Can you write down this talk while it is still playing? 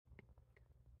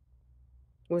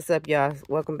What's up, y'all?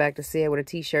 Welcome back to See It with a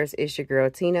T-Shirts. It's your girl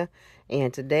Tina,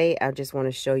 and today I just want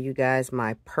to show you guys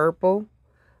my purple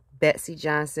Betsy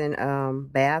Johnson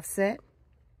bath set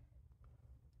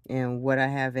and what I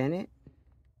have in it.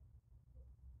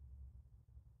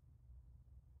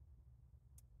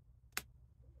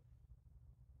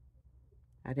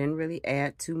 I didn't really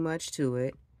add too much to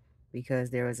it because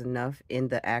there was enough in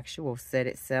the actual set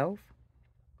itself,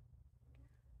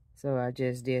 so I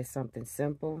just did something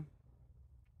simple.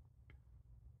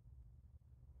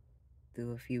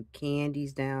 Threw a few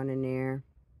candies down in there,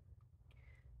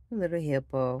 a little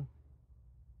hippo,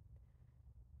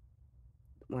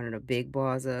 one of the big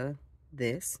balls of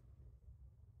this,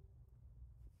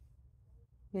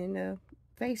 and a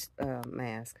face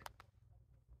mask.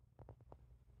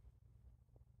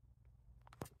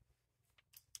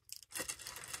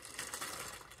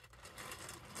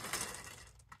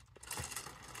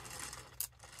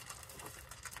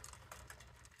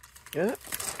 Oh,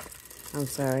 I'm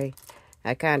sorry.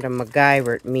 I kind of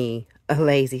MacGyvered me a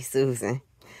lazy Susan.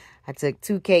 I took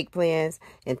two cake pans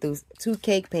and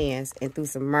threw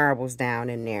some marbles down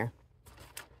in there.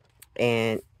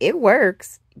 And it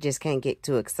works. Just can't get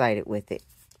too excited with it.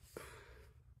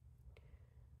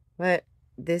 But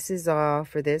this is all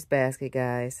for this basket,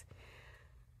 guys.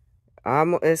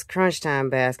 It's crunch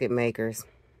time, basket makers.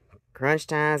 Crunch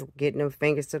time's getting them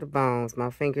fingers to the bones.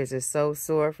 My fingers are so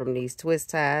sore from these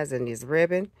twist ties and this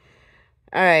ribbon.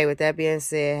 All right, with that being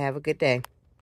said, have a good day.